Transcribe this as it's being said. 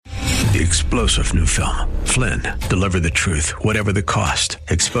The explosive new film, Flynn, deliver the truth, whatever the cost,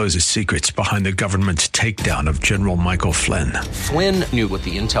 exposes secrets behind the government's takedown of General Michael Flynn. Flynn knew what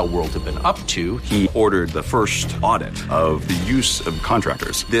the intel world had been up to. He ordered the first audit of the use of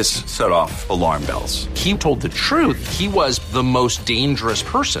contractors. This set off alarm bells. He told the truth. He was the most dangerous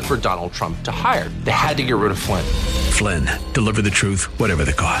person for Donald Trump to hire. They had to get rid of Flynn. Flynn, deliver the truth, whatever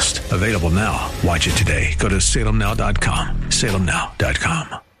the cost. Available now. Watch it today. Go to salemnow.com.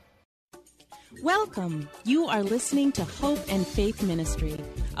 salemnow.com. Welcome. You are listening to Hope and Faith Ministry,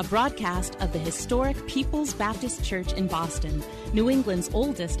 a broadcast of the historic People's Baptist Church in Boston, New England's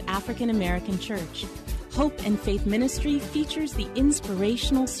oldest African-American church. Hope and Faith Ministry features the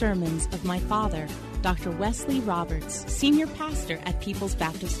inspirational sermons of my father, Dr. Wesley Roberts, senior pastor at People's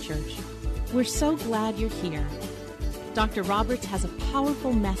Baptist Church. We're so glad you're here. Dr. Roberts has a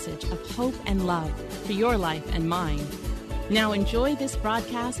powerful message of hope and love for your life and mine. Now enjoy this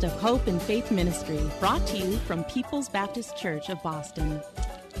broadcast of Hope and Faith Ministry, brought to you from People's Baptist Church of Boston.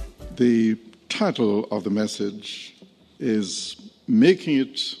 The title of the message is Making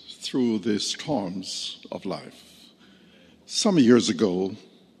It Through the Storms of Life. Some years ago,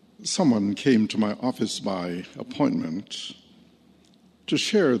 someone came to my office by appointment to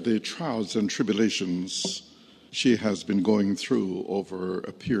share the trials and tribulations she has been going through over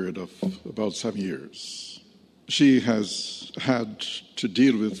a period of about 7 years. She has had to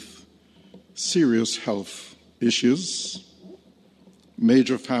deal with serious health issues,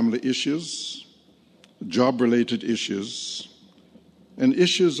 major family issues, job-related issues, and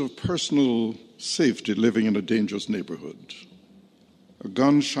issues of personal safety living in a dangerous neighborhood. A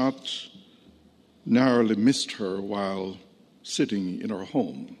gunshot narrowly missed her while sitting in her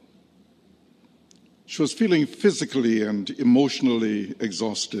home. She was feeling physically and emotionally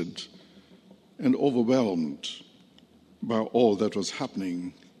exhausted and overwhelmed by all that was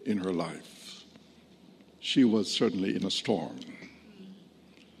happening in her life. She was certainly in a storm.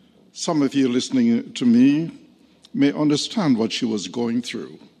 Some of you listening to me may understand what she was going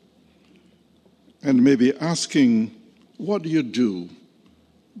through and may be asking, what do you do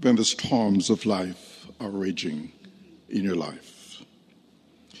when the storms of life are raging in your life?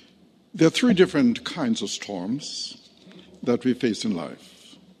 There are three different kinds of storms that we face in life.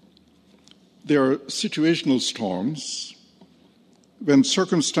 There are situational storms, when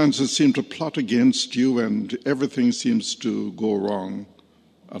circumstances seem to plot against you and everything seems to go wrong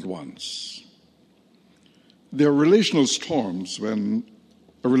at once. There are relational storms, when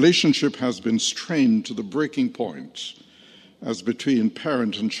a relationship has been strained to the breaking point, as between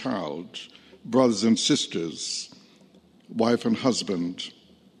parent and child, brothers and sisters, wife and husband,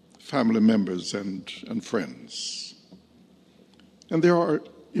 family members and friends. And there are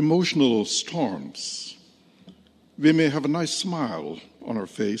emotional storms. We may have a nice smile on our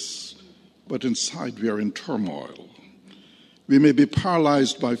face, but inside we are in turmoil. We may be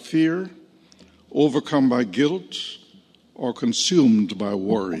paralyzed by fear, overcome by guilt, or consumed by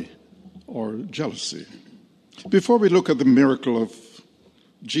worry or jealousy. Before we look at the miracle of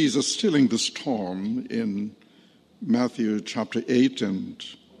Jesus stilling the storm in Matthew chapter 8 and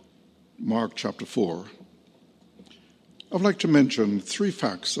Mark chapter 4, I'd like to mention three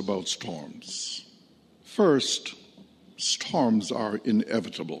facts about storms. First, storms are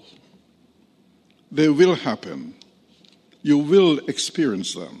inevitable. They will happen. You will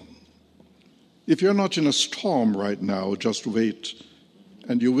experience them. If you're not in a storm right now, just wait,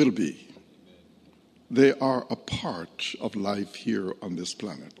 and you will be. They are a part of life here on this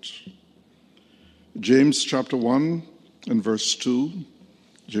planet. James chapter 1 and verse 2,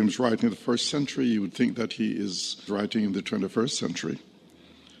 James writing in the first century, you would think that he is writing in the 21st century.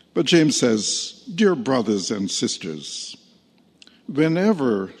 But James says, "Dear brothers and sisters,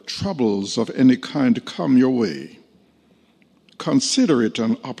 whenever troubles of any kind come your way, consider it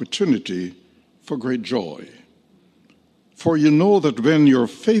an opportunity for great joy. For you know that when your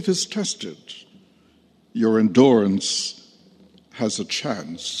faith is tested, your endurance has a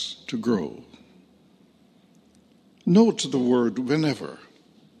chance to grow." Note the word whenever.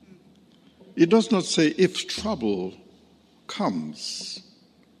 It does not say if trouble comes,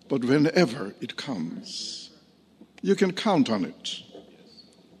 but whenever it comes. You can count on it.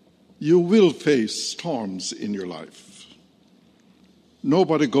 You will face storms in your life.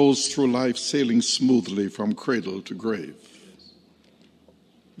 Nobody goes through life sailing smoothly from cradle to grave.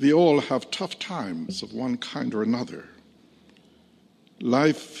 We all have tough times of one kind or another.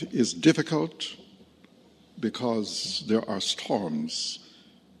 Life is difficult because there are storms,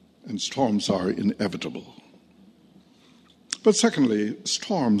 and storms are inevitable. But secondly,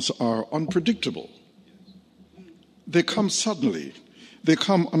 storms are unpredictable. They come suddenly. They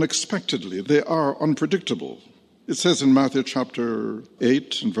come unexpectedly. They are unpredictable. It says in Matthew chapter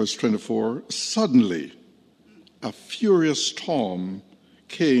 8 and verse 24, suddenly a furious storm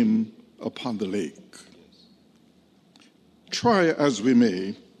came upon the lake. Try as we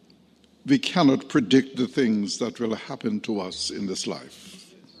may, we cannot predict the things that will happen to us in this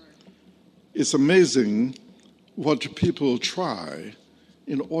life. It's amazing what people try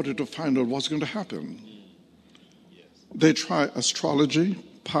in order to find out what's going to happen. They try astrology,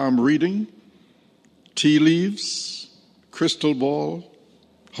 palm reading, tea leaves, crystal ball,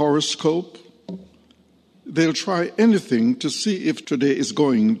 horoscope. They'll try anything to see if today is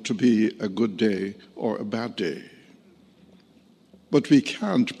going to be a good day or a bad day. But we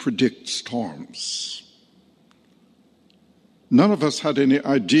can't predict storms. None of us had any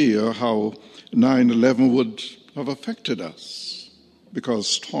idea how 9/11 would have affected us, because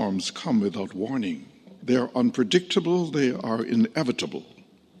storms come without warning. They are unpredictable, they are inevitable.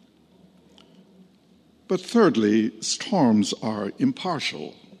 But thirdly, storms are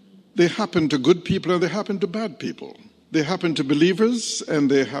impartial. They happen to good people and they happen to bad people. They happen to believers and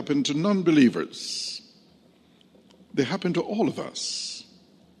they happen to non-believers. They happen to all of us.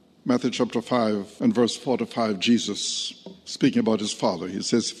 Matthew chapter 5 and verse 4-5, Jesus, speaking about his Father, he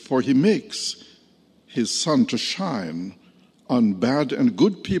says, "For he makes his sun to shine on bad and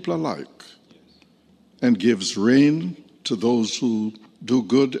good people alike, and gives rain to those who do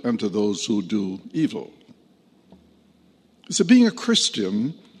good and to those who do evil." So being a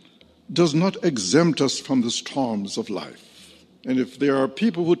Christian does not exempt us from the storms of life. And if there are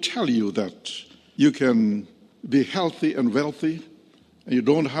people who tell you that you can be healthy and wealthy and you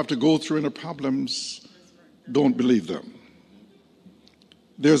don't have to go through any problems, don't believe them.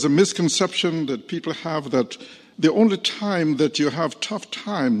 There's a misconception that people have that the only time that you have tough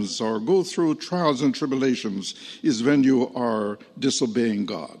times or go through trials and tribulations is when you are disobeying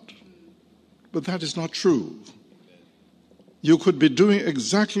God. But that is not true. You could be doing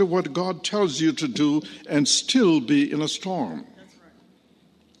exactly what God tells you to do and still be in a storm.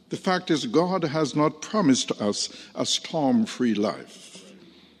 The fact is, God has not promised us a storm-free life.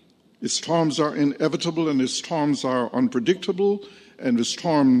 His storms are inevitable and his storms are unpredictable and his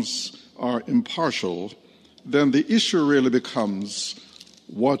storms are impartial. Then the issue really becomes,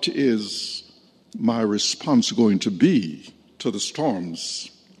 what is my response going to be to the storms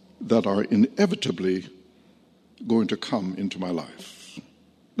that are inevitably going to come into my life?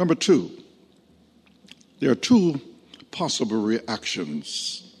 Number two, there are two possible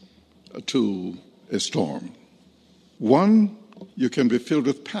reactions to a storm. One, you can be filled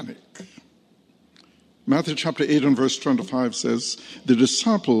with panic. Matthew chapter 8 and verse 25 says, the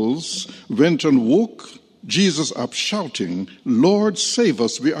disciples went and woke Jesus up shouting, "Lord, save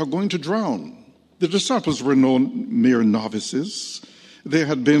us, we are going to drown." The disciples were no mere novices. They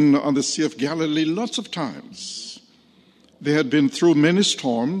had been on the Sea of Galilee lots of times. They had been through many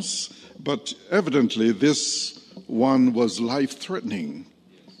storms, but evidently this one was life-threatening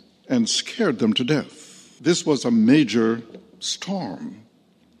and scared them to death. This was a major storm.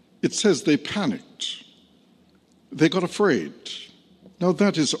 It says they panicked. They got afraid. Now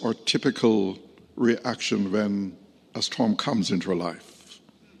that is our typical reaction when a storm comes into our life.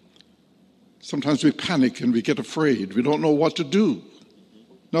 Sometimes we panic and we get afraid. We don't know what to do.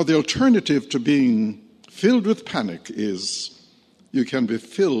 Now the alternative to being filled with panic is you can be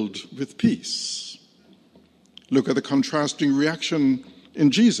filled with peace. Look at the contrasting reaction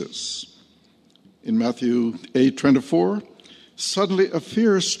in Jesus. In Matthew 8:24, suddenly a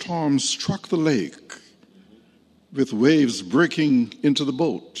fierce storm struck the lake with waves breaking into the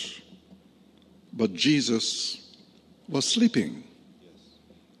boat. But Jesus was sleeping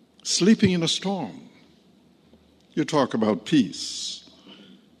in a storm. You talk about peace.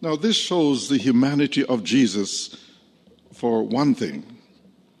 Now this shows the humanity of Jesus for one thing.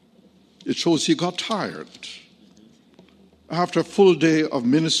 It shows he got tired. After a full day of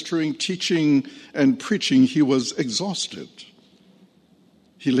ministering, teaching, and preaching, he was exhausted.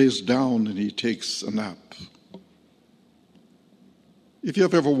 He lays down and he takes a nap. If you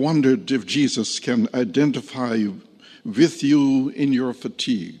have ever wondered if Jesus can identify with you in your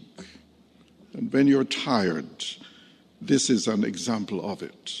fatigue, and when you're tired, this is an example of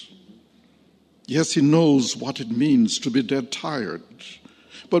it. Yes, he knows what it means to be dead tired.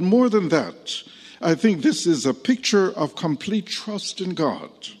 But more than that, I think this is a picture of complete trust in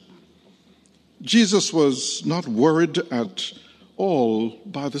God. Jesus was not worried at all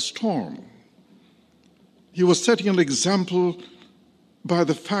by the storm. He was setting an example by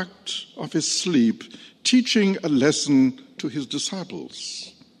the fact of his sleep, teaching a lesson to his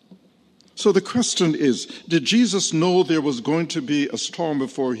disciples. So the question is, did Jesus know there was going to be a storm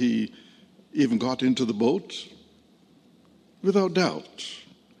before he even got into the boat? Without doubt.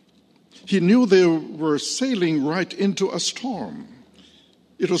 He knew they were sailing right into a storm.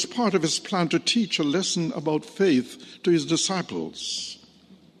 It was part of his plan to teach a lesson about faith to his disciples.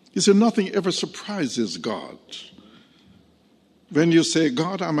 He said, nothing ever surprises God. When you say,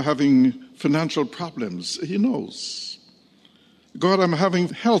 God, I'm having financial problems, he knows. God, I'm having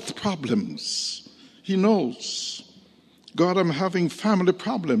health problems, he knows. God, I'm having family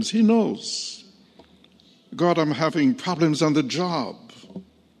problems, he knows. God, I'm having problems on the job.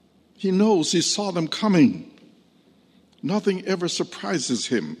 He knows, he saw them coming. Nothing ever surprises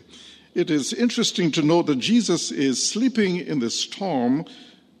him. It is interesting to note that Jesus is sleeping in the storm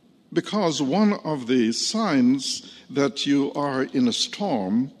because one of the signs that you are in a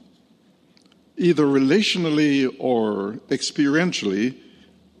storm, either relationally or experientially,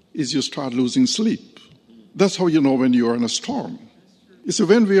 is you start losing sleep. That's how you know when you are in a storm. You see,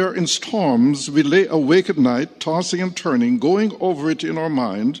 when we are in storms, we lay awake at night, tossing and turning, going over it in our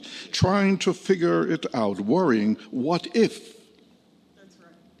mind, trying to figure it out, worrying, what if?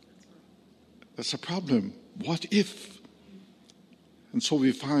 That's a problem. What if? And so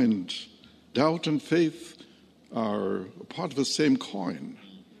we find doubt and faith are part of the same coin.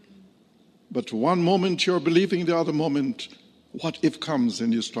 But one moment you're believing, the other moment, what if comes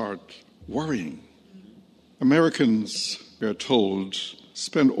and you start worrying. Americans, we are told,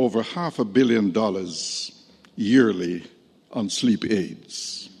 spend over $500 million yearly on sleep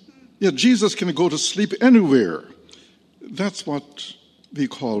aids. Yet Jesus can go to sleep anywhere. That's what we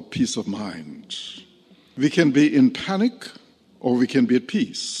call peace of mind. We can be in panic or we can be at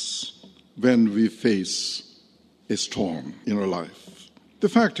peace when we face a storm in our life. The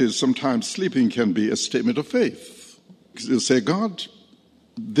fact is, sometimes sleeping can be a statement of faith. You say, God,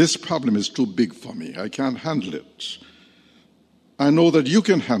 this problem is too big for me. I can't handle it. I know that you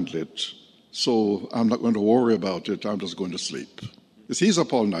can handle it, so I'm not going to worry about it. I'm just going to sleep. If he's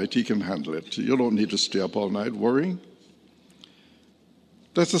up all night, he can handle it. You don't need to stay up all night worrying.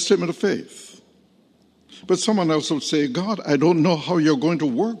 That's a statement of faith. But someone else would say, God, I don't know how you're going to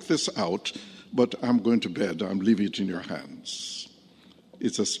work this out, but I'm going to bed. I'm leaving it in your hands.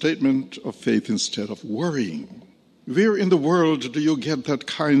 It's a statement of faith instead of worrying. Where in the world do you get that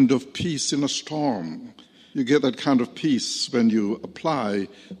kind of peace in a storm? You get that kind of peace when you apply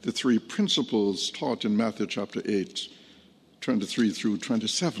the three principles taught in Matthew chapter 8, 23 through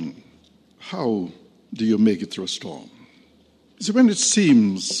 27. How do you make it through a storm? So when it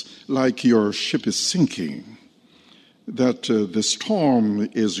seems like your ship is sinking, that the storm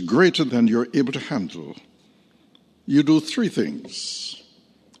is greater than you're able to handle, you do three things.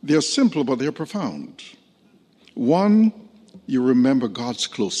 They're simple, but they're profound. One, you remember God's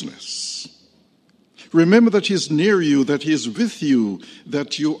closeness. Remember that he's near you, that he is with you,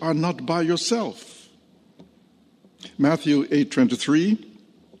 that you are not by yourself. Matthew 8:23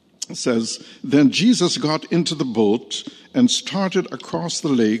 says, Then Jesus got into the boat and started across the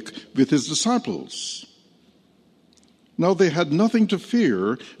lake with his disciples. Now they had nothing to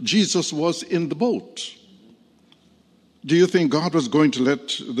fear. Jesus was in the boat. Do you think God was going to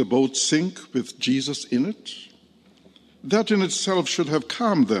let the boat sink with Jesus in it? That in itself should have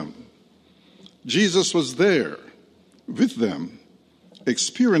calmed them. Jesus was there with them,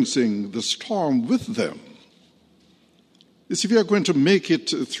 experiencing the storm with them. You see, if you are going to make it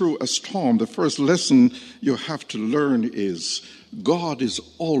through a storm, the first lesson you have to learn is God is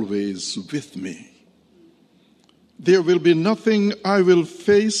always with me. There will be nothing I will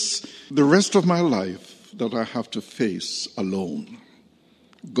face the rest of my life that I have to face alone.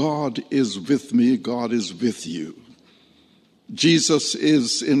 God is with me. God is with you. Jesus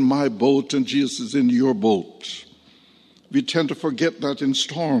is in my boat and Jesus is in your boat. We tend to forget that in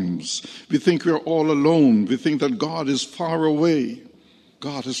storms. We think we're all alone. We think that God is far away.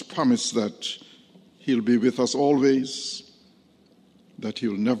 God has promised that he'll be with us always, that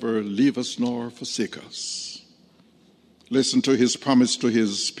he'll never leave us nor forsake us. Listen to his promise to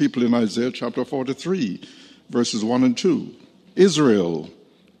his people in Isaiah chapter 43, verses 1 and 2. Israel,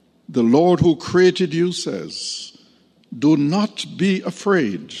 the Lord who created you says, do not be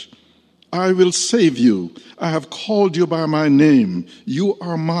afraid. I will save you. I have called you by my name. You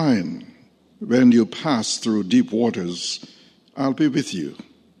are mine. When you pass through deep waters, I'll be with you.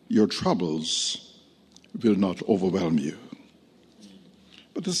 Your troubles will not overwhelm you.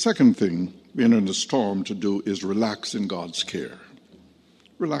 But the second thing when in a storm to do is relax in God's care.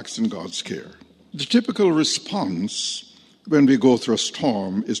 Relax in God's care. The typical response when we go through a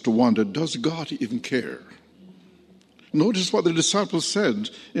storm is to wonder, does God even care? Notice what the disciples said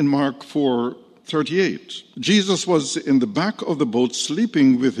in Mark 4:38. Jesus was in the back of the boat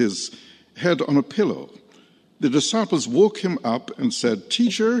sleeping with his head on a pillow. The disciples woke him up and said,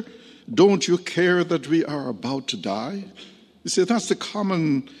 "Teacher, don't you care that we are about to die?" You see, that's the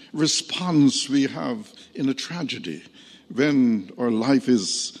common response we have in a tragedy when our life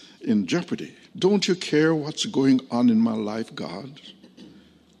is in jeopardy. Don't you care what's going on in my life, God?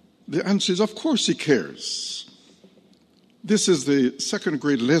 The answer is, of course he cares. This is the second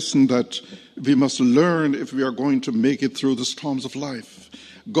great lesson that we must learn if we are going to make it through the storms of life.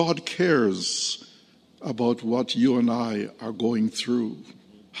 God cares about what you and I are going through.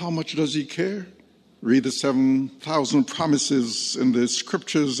 How much does he care? Read the 7,000 promises in the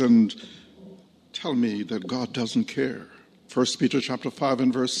scriptures and tell me that God doesn't care. 1 Peter chapter 5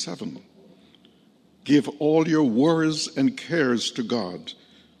 and verse 7. Give all your worries and cares to God,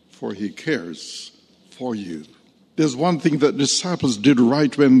 for he cares for you. There's one thing that disciples did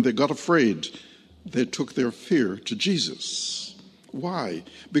right when they got afraid. They took their fear to Jesus. Why?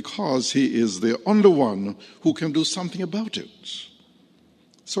 Because he is the only one who can do something about it.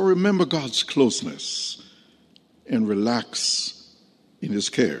 So remember God's closeness and relax in his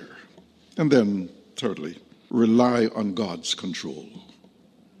care. And then, thirdly, rely on God's control.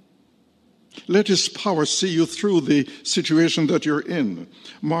 Let his power see you through the situation that you're in.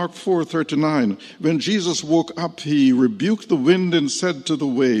 Mark 4:39, when Jesus woke up, he rebuked the wind and said to the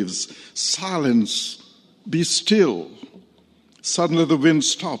waves, "Silence, be still." Suddenly the wind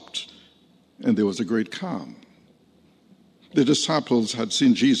stopped, and there was a great calm. The disciples had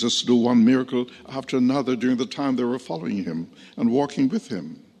seen Jesus do one miracle after another during the time they were following him and walking with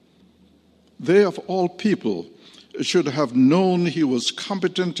him. They, of all people, should have known he was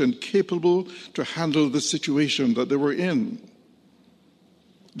competent and capable to handle the situation that they were in.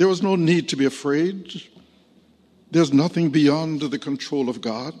 There was no need to be afraid. There's nothing beyond the control of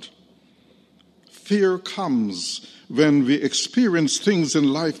God. Fear comes when we experience things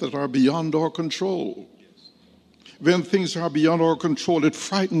in life that are beyond our control. When things are beyond our control, it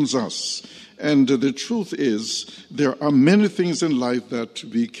frightens us. And the truth is, there are many things in life that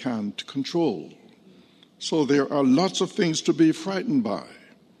we can't control. So there are lots of things to be frightened by.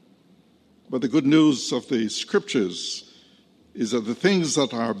 But the good news of the scriptures is that the things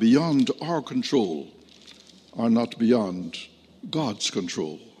that are beyond our control are not beyond God's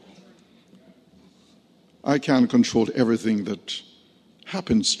control. I can't control everything that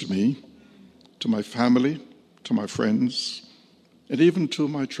happens to me, to my family, to my friends, and even to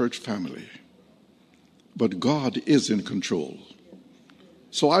my church family. But God is in control.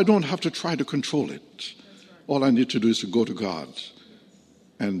 So I don't have to try to control it. All I need to do is to go to God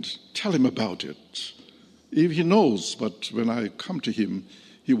and tell him about it. He knows, but when I come to him,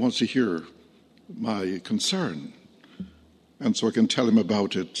 he wants to hear my concern. And so I can tell him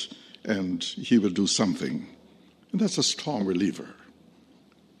about it, and he will do something. And that's a storm reliever.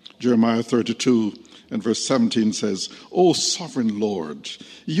 Jeremiah 32 and verse 17 says, "O sovereign Lord,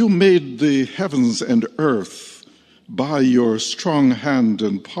 you made the heavens and earth by your strong hand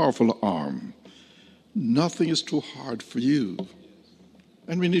and powerful arm. Nothing is too hard for you."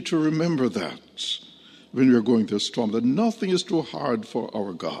 And we need to remember that when we are going through a storm, that nothing is too hard for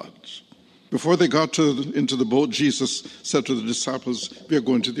our God. Before they got into the boat, Jesus said to the disciples, "We are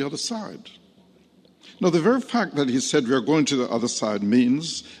going to the other side." Now, the very fact that he said we are going to the other side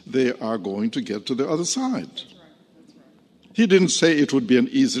means they are going to get to the other side. That's right. He didn't say it would be an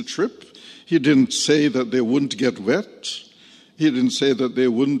easy trip. He didn't say that they wouldn't get wet. He didn't say that they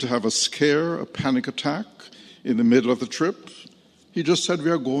wouldn't have a scare, a panic attack in the middle of the trip. He just said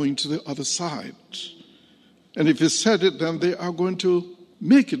we are going to the other side. And if he said it, then they are going to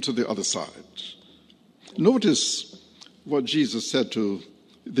make it to the other side. Notice what Jesus said to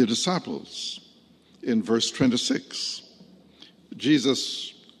the disciples. In verse 26,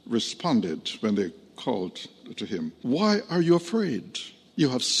 Jesus responded when they called to him, "Why are you afraid? You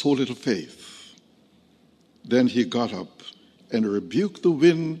have so little faith." Then he got up and rebuked the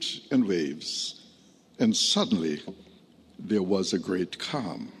wind and waves, and suddenly there was a great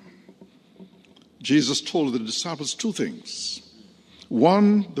calm. Jesus told the disciples two things.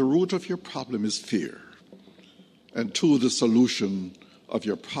 One, the root of your problem is fear. And two, the solution of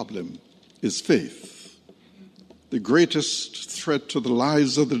your problem is faith. The greatest threat to the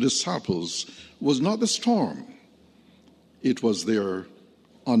lives of the disciples was not the storm. It was their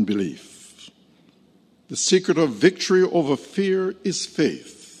unbelief. The secret of victory over fear is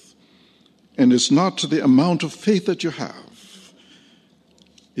faith. And it's not the amount of faith that you have.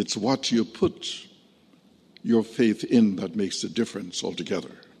 It's what you put your faith in that makes the difference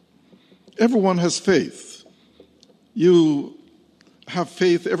altogether. Everyone has faith. You have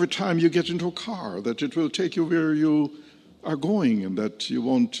faith every time you get into a car that it will take you where you are going and that you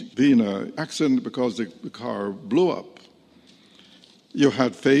won't be in an accident because the car blew up. You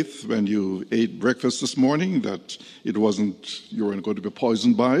had faith when you ate breakfast this morning that you weren't going to be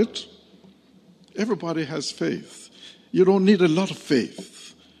poisoned by it. Everybody has faith. You don't need a lot of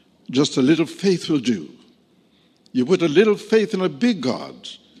faith. Just a little faith will do. You put a little faith in a big God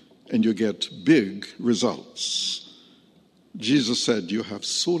and you get big results. Jesus said, you have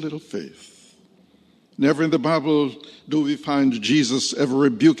so little faith. Never in the Bible do we find Jesus ever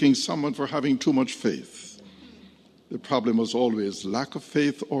rebuking someone for having too much faith. The problem was always lack of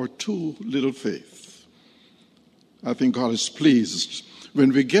faith or too little faith. I think God is pleased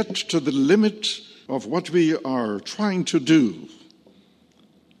when we get to the limit of what we are trying to do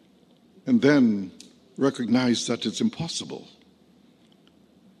and then recognize that it's impossible.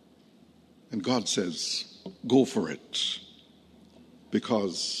 And God says, go for it,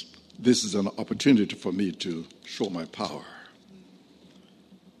 because this is an opportunity for me to show my power.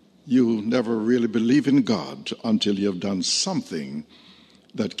 You never really believe in God until you have done something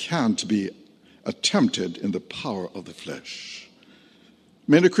that can't be attempted in the power of the flesh.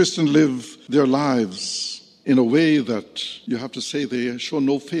 Many Christians live their lives in a way that you have to say they show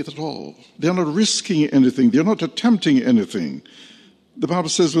no faith at all. They're not risking anything. They're not attempting anything. The Bible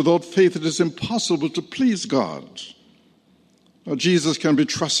says without faith it is impossible to please God. Now, Jesus can be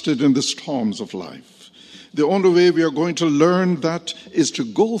trusted in the storms of life. The only way we are going to learn that is to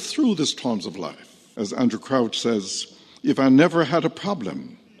go through the storms of life. As Andrew Crouch says, if I never had a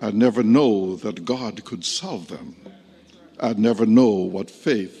problem, I'd never know that God could solve them. I'd never know what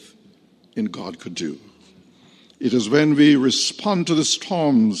faith in God could do. It is when we respond to the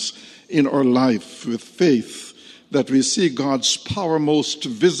storms in our life with faith that we see God's power most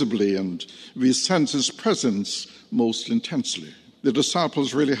visibly and we sense His presence most intensely. The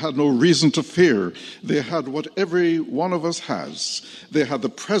disciples really had no reason to fear. They had what every one of us has. They had the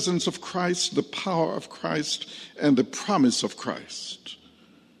presence of Christ, the power of Christ, and the promise of Christ.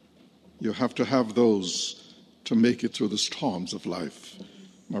 You have to have those to make it through the storms of life,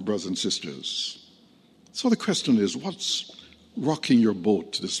 my brothers and sisters. So the question is, what's rocking your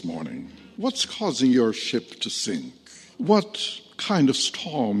boat this morning? What's causing your ship to sink? What kind of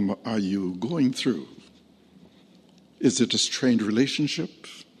storm are you going through? Is it a strained relationship?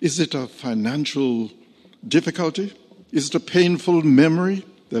 Is it a financial difficulty? Is it a painful memory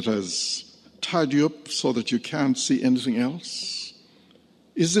that has tied you up so that you can't see anything else?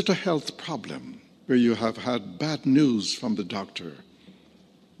 Is it a health problem where you have had bad news from the doctor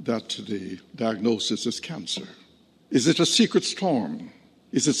that the diagnosis is cancer? Is it a secret storm?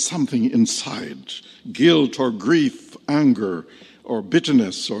 Is it something inside? Guilt or grief, anger or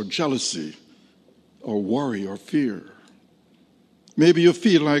bitterness or jealousy or worry or fear? Maybe you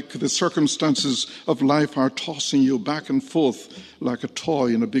feel like the circumstances of life are tossing you back and forth like a toy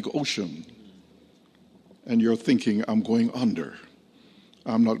in a big ocean. And you're thinking, I'm going under.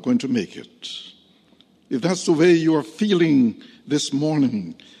 I'm not going to make it. If that's the way you are feeling this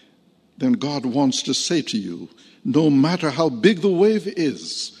morning, then God wants to say to you, no matter how big the wave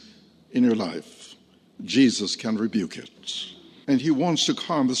is in your life, Jesus can rebuke it. And He wants to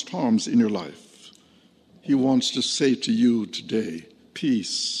calm the storms in your life. He wants to say to you today,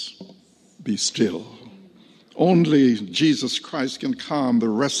 peace, be still. Only Jesus Christ can calm the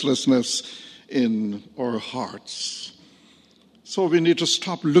restlessness in our hearts. So we need to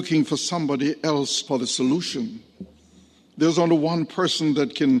stop looking for somebody else for the solution. There's only one person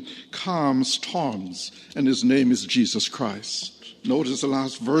that can calm storms, and His name is Jesus Christ. Notice the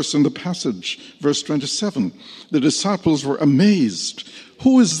last verse in the passage, verse 27. The disciples were amazed.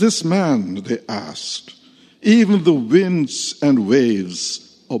 Who is this man? They asked. Even the winds and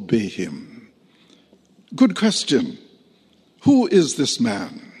waves obey Him. Good question. Who is this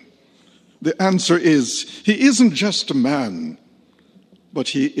man? The answer is, He isn't just a man, but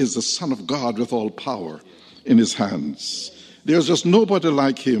He is the Son of God with all power in His hands. There's just nobody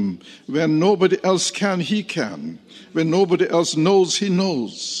like Him. When nobody else can, He can. When nobody else knows, He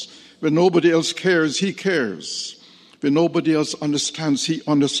knows. When nobody else cares, He cares. When nobody else understands, He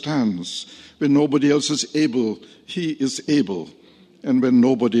understands. When nobody else is able, He is able. And when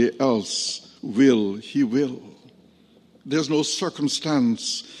nobody else will, He will. There's no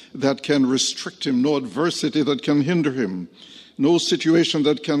circumstance that can restrict Him, no adversity that can hinder Him, no situation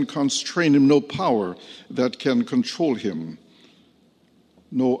that can constrain Him, no power that can control Him,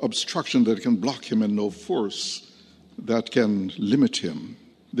 no obstruction that can block Him, and no force that can limit Him.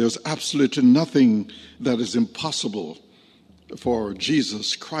 There's absolutely nothing that is impossible for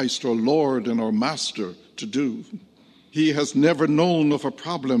Jesus Christ, our Lord and our Master, to do. He has never known of a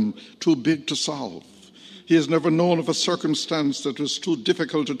problem too big to solve. He has never known of a circumstance that was too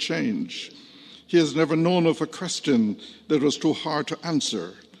difficult to change. He has never known of a question that was too hard to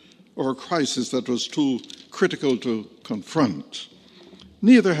answer or a crisis that was too critical to confront.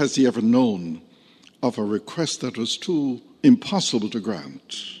 Neither has he ever known of a request that was too impossible to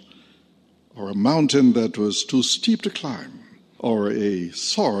grant, or a mountain that was too steep to climb, or a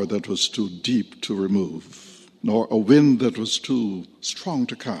sorrow that was too deep to remove, nor a wind that was too strong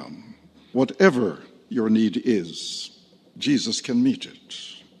to calm. Whatever your need is, Jesus can meet it.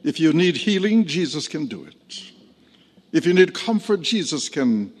 If you need healing, Jesus can do it. If you need comfort, Jesus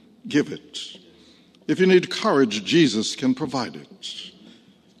can give it. If you need courage, Jesus can provide it.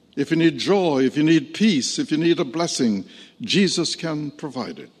 If you need joy, if you need peace, if you need a blessing, Jesus can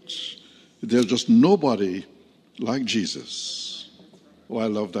provide it. There's just nobody like Jesus. Oh, I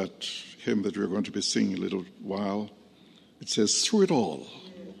love that hymn that we're going to be singing a little while. It says, through it all,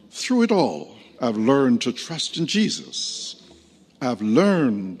 I've learned to trust in Jesus. I've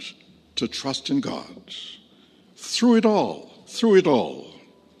learned to trust in God. Through it all,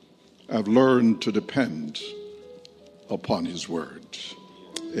 I've learned to depend upon his word.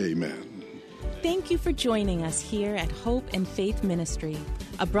 Amen. Thank you for joining us here at Hope and Faith Ministry,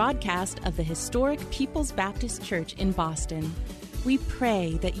 a broadcast of the historic People's Baptist Church in Boston. We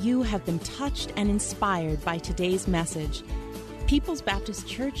pray that you have been touched and inspired by today's message. People's Baptist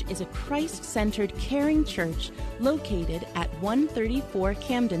Church is a Christ-centered, caring church located at 134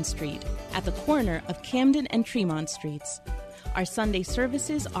 Camden Street, at the corner of Camden and Tremont Streets. Our Sunday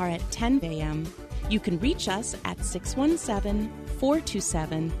services are at 10 a.m. You can reach us at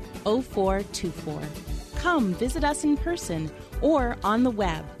 617-427-0424. Come visit us in person or on the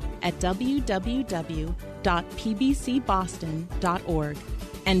web at www.pbcboston.org.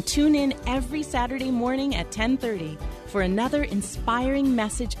 And tune in every Saturday morning at 10:30 for another inspiring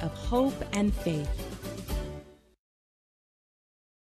message of hope and faith.